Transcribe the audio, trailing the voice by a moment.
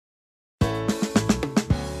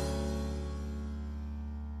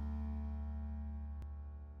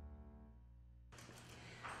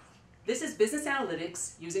This is Business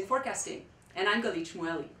Analytics using forecasting, and I'm Galich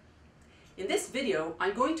Mueli. In this video,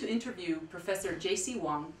 I'm going to interview Professor J.C.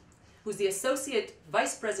 Wang, who's the Associate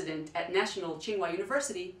Vice President at National Tsinghua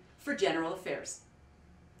University for General Affairs.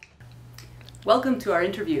 Welcome to our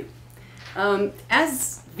interview.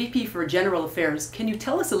 As VP for General Affairs, can you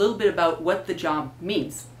tell us a little bit about what the job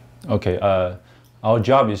means? Okay, our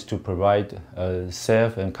job is to provide a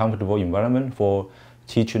safe and comfortable environment for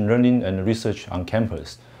teaching, learning, and research on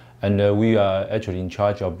campus. And we are actually in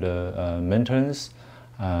charge of the maintenance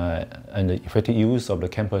and the effective use of the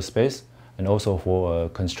campus space, and also for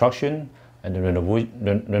construction and the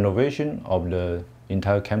renovation of the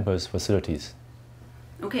entire campus facilities.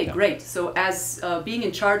 Okay, great. So as being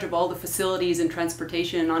in charge of all the facilities and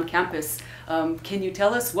transportation on campus, can you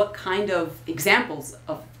tell us what kind of examples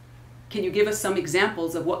of, can you give us some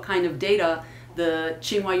examples of what kind of data the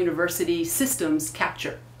Tsinghua University systems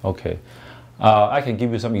capture? Okay, I can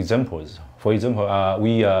give you some examples. For example,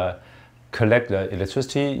 we collect the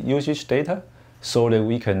electricity usage data so that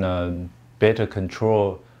we can better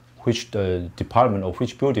control which department or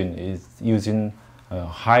which building is using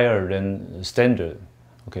higher than standard.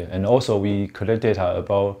 Okay, and also we collect data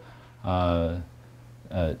about the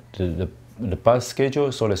bus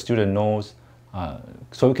schedule, so the student knows,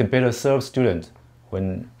 so we can better serve students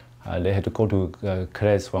when they have to go to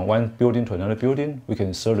class from one building to another building. We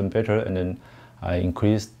can serve them better and then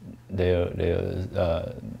increase their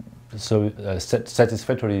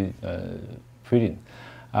satisfactory feeling.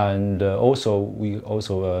 And also we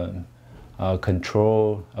also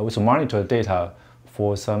monitor data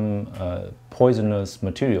for some poisonous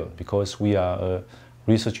material, because we are a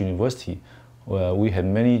research university where we have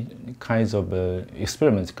many kinds of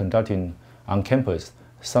experiments conducting on campus.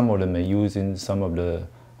 Some of them are using some of the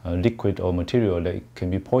liquid or material that can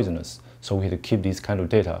be poisonous. So we have to keep this kind of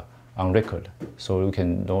data on record, so we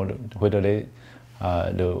can know whether the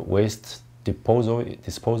waste disposal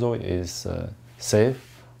is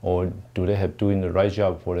safe, or do they have doing the right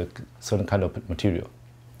job for a certain kind of material.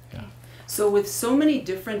 Yeah. So with so many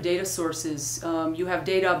different data sources, you have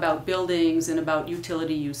data about buildings and about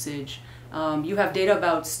utility usage. You have data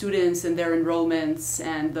about students and their enrollments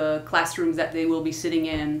and the classrooms that they will be sitting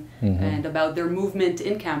in, and about their movement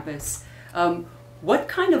in campus. What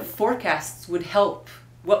kind of forecasts would help?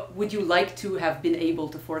 What would you like to have been able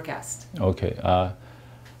to forecast? Okay.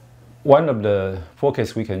 One of the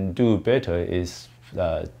forecasts we can do better is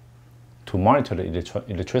to monitor the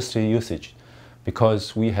electricity usage,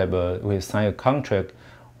 because we signed a contract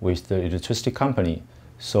with the electricity company.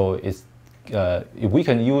 So it's, if we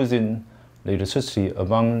can use the electricity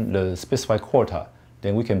among the specified quota,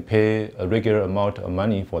 then we can pay a regular amount of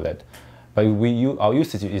money for that. But our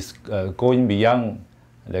usage is going beyond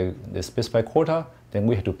the specified quota, then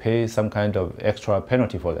we have to pay some kind of extra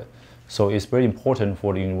penalty for that. So it's very important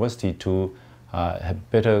for the university to have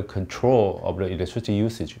better control of the electricity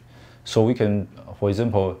usage. So we can, for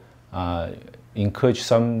example, encourage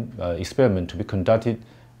some experiment to be conducted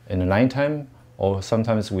in the nighttime, or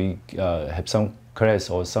sometimes we have some class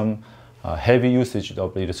or some heavy usage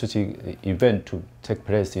of the electricity event to take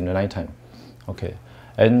place in the nighttime. Okay,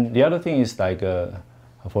 and the other thing is like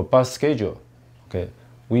for bus schedule. Okay,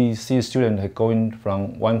 we see students going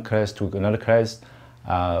from one class to another class.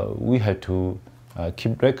 We have to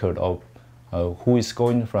keep record of who is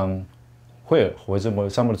going from where. For example,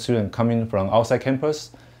 some of the students coming from outside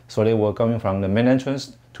campus, so they were coming from the main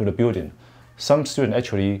entrance to the building. Some students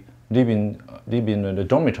actually live in the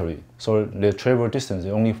dormitory, so their travel distance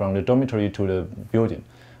is only from the dormitory to the building.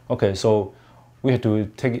 Okay, so we have to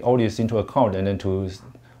take all this into account and then to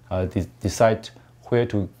decide where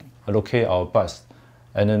to allocate our bus.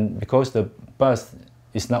 And then because the bus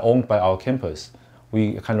is not owned by our campus,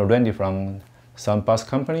 we kind of rent it from some bus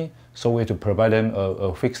company, so we have to provide them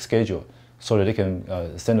a fixed schedule so that they can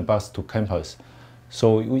send the bus to campus.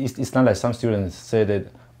 So it's not like some students say that,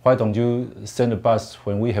 why don't you send the bus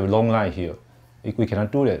when we have a long line here? We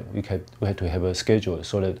cannot do that. We have to have a schedule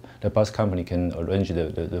so that the bus company can arrange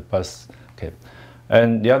the bus. Okay.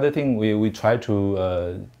 And the other thing we try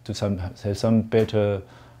to have some better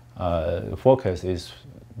forecast is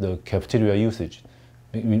the cafeteria usage.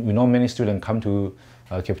 We know many students come to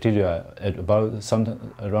cafeteria at about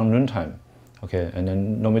around noontime. Okay, and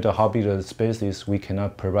then no matter how big the space is, we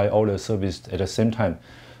cannot provide all the service at the same time.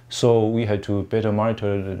 So we had to better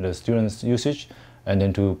monitor the students' usage, and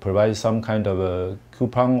then to provide some kind of a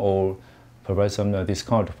coupon or provide some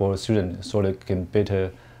discount for students so they can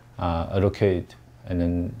better allocate, and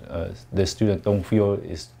then the students don't feel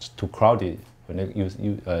it's too crowded when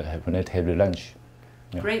they have the lunch.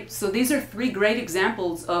 Yeah. Great. So these are 3 great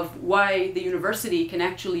examples of why the university can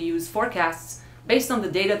actually use forecasts based on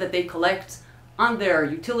the data that they collect on their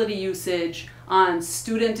utility usage, on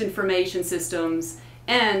student information systems,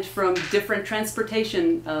 and from different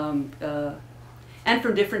transportation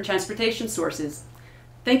sources.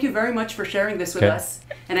 Thank you very much for sharing this with us,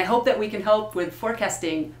 and I hope that we can help with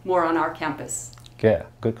forecasting more on our campus. Yeah,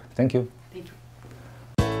 good. Thank you.